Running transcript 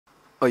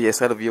Oh yes,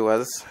 hello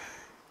viewers.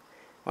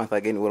 Once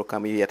again,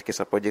 welcome you at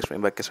KISA Projects.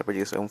 Remember, KISA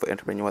Projects is home for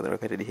entrepreneurs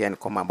located here in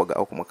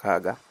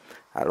komamboga-Kumukaaga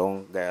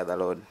along Gayaza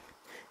Road.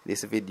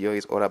 This video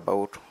is all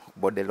about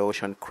body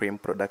lotion cream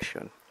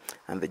production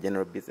and the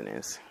general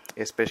business.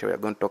 Especially, we are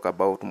going to talk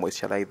about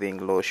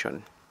moisturizing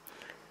lotion.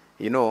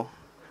 You know,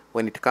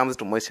 when it comes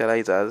to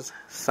moisturizers,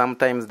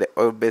 sometimes the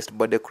oil-based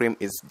body cream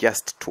is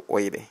just too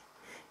oily.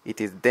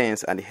 It is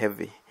dense and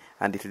heavy,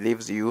 and it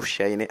leaves you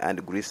shiny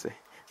and greasy.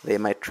 They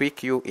might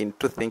trick you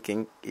into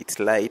thinking it's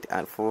light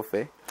and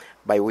fluffy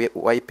by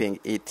wiping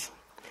it,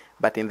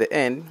 but in the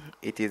end,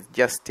 it is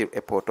just still a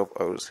pot of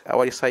oils.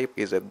 Our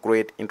recipe is a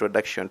great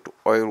introduction to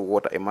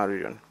oil-water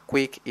immersion,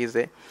 quick,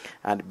 easy,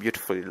 and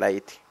beautifully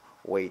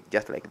lightweight,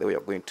 just like the way you're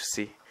going to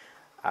see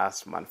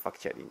us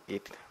manufacturing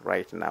it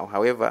right now.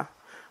 However,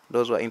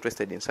 those who are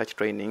interested in such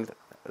trainings,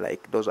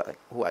 like those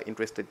who are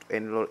interested to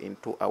enroll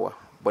into our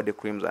body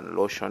creams and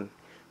lotion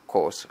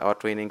course, our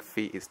training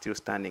fee is still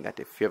standing at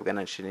a few of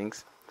Ghanaian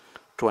shillings,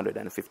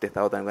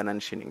 250,000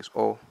 Ghanaian shillings,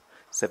 or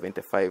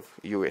 $75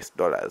 US.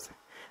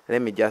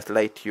 Let me just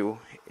light you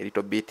a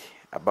little bit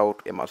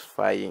about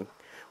emulsifying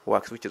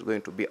wax, which is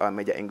going to be our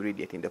major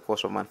ingredient in the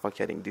course of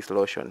manufacturing this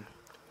lotion.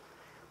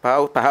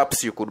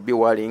 Perhaps you could be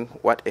worrying,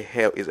 what the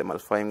hell is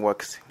emulsifying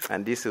wax?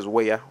 And this is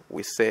where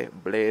we say,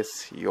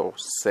 bless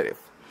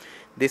yourself.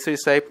 This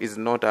recipe is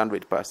not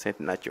 100%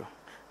 natural.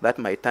 That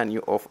might turn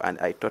you off, and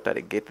I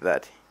totally get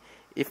that.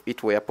 If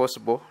it were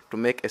possible to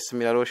make a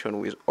similar lotion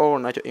with all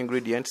natural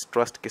ingredients,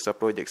 trust KISA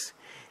Projects,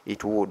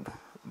 it would.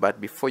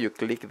 But before you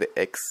click the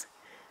X,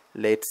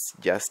 let's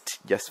just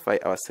justify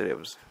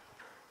ourselves.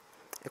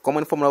 A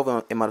common formula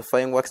of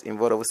emulsifying wax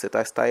involves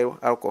cetastyle,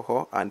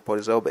 alcohol, and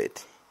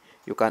polysorbate.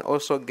 You can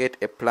also get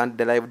a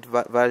plant-derived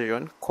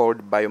version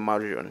called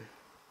bioemulsion.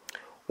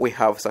 We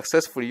have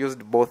successfully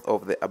used both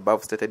of the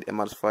above stated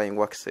emulsifying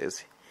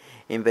waxes.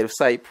 In the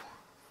recipe,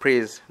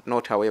 please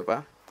note,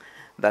 however,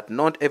 that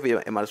not every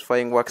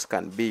emulsifying wax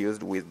can be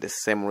used with the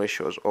same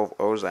ratios of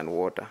oils and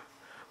water.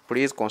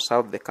 Please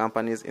consult the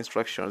company's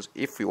instructions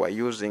if you are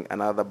using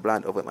another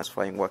brand of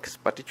emulsifying wax,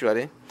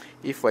 particularly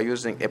if you are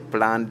using a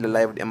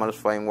plant-derived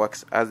emulsifying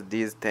wax, as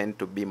these tend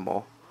to be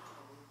more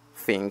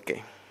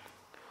finky.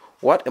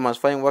 What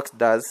emulsifying wax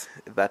does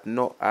that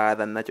no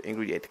other natural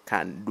ingredient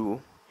can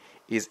do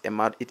is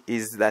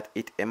that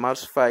it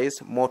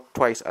emulsifies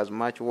twice as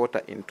much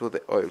water into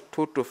the oil,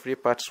 2 to 3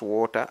 parts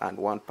water and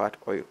 1 part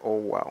oil. Oh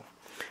wow!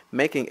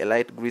 Making a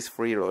light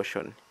grease-free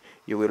lotion.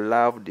 You will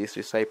love this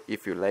recipe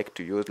if you like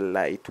to use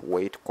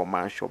lightweight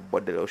commercial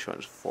body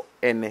lotions for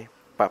any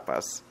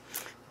purpose.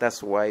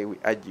 That's why we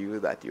urge you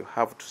that you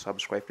have to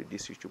subscribe to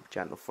this YouTube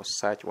channel for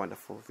such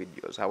wonderful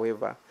videos.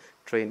 However,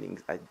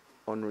 trainings are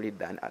only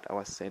done at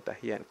our center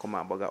here in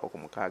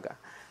komamboga-Kumukaaga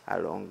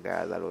along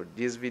Gayaza Road.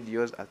 These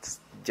videos are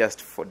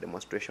just for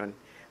demonstration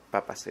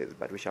purposes,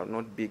 but we shall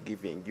not be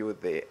giving you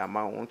the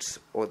amounts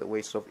or the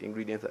weights of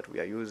ingredients that we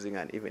are using,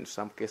 and even in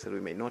some cases we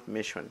may not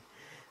mention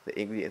the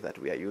ingredients that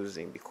we are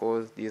using,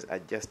 because these are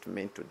just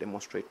meant to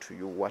demonstrate to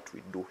you what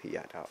we do here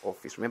at our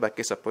office. Remember,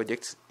 KISA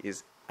Projects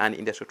is an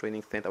industrial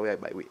training center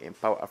whereby we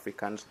empower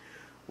Africans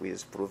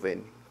with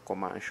proven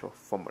commercial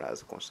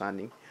formulas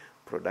concerning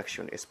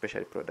production,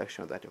 especially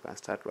production that you can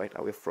start right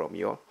away from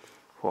your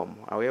home.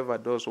 However,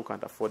 those who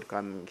can't afford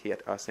coming here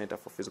at our center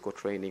for physical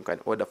training can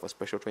order for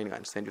special training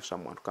and send you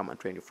someone to come and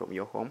train you from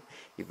your home,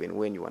 even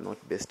when you are not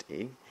based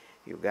in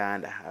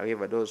Uganda.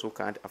 However, those who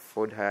can't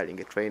afford hiring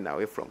a trainer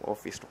away from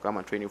office to come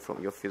and train you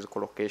from your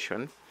physical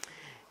location,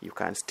 you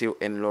can still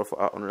enroll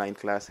for our online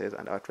classes,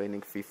 and our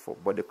training fee for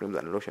body creams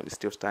and lotion is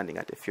still standing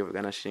at a few of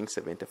Ghanaian shillings,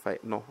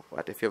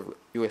 at a few of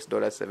US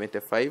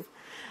 75,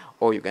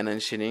 or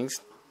Ugandan shillings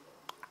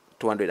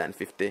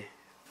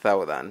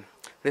 250,000.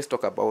 Let's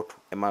talk about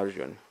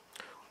immersion.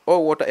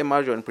 All water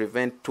immersion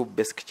prevents two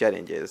basic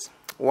challenges.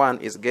 One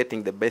is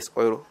getting the best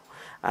oil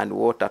and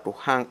water to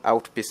hang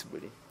out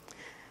peaceably.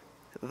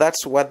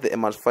 That's what the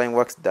emulsifying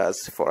wax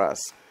does for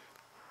us.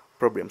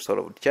 Problem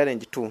solved.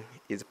 Challenge 2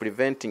 is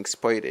preventing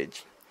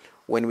spoilage.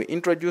 When we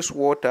introduce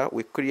water,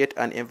 we create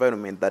an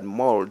environment that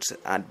molds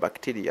and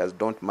bacteria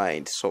don't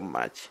mind so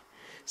much.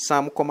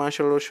 Some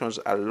commercial lotions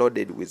are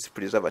loaded with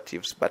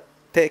preservatives, but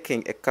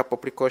taking a couple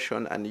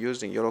precaution and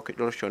using your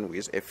lotion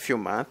with a few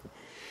months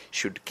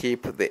should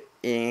keep the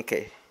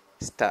inky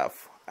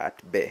stuff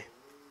at bay.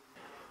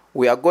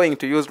 We are going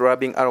to use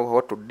rubbing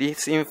alcohol to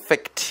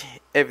disinfect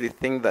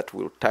everything that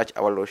will touch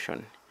our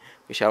lotion.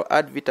 We shall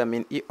add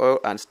vitamin E oil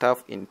and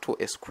stuff into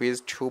a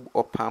squeeze tube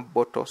or pump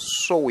bottle,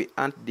 so we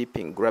aren't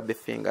dipping grubby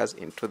fingers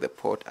into the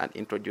pot and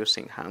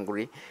introducing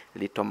hungry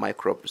little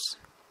microbes.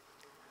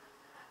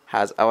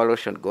 Has our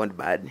lotion gone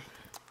bad?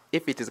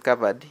 If it is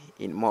covered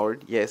in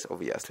mold, yes,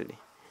 obviously.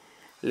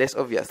 Less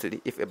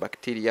obviously, if a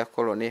bacteria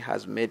colony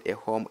has made a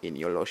home in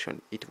your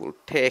lotion, it will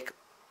take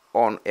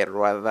on a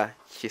rather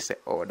cheesy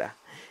odor.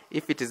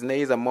 If it is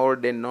neither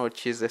moldy nor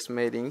cheesy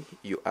smelling,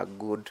 you are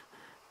good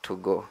to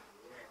go.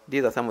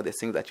 These are some of the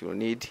things that you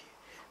need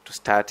to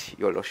start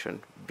your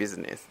lotion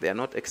business. They are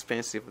not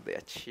expensive, they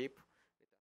are cheap.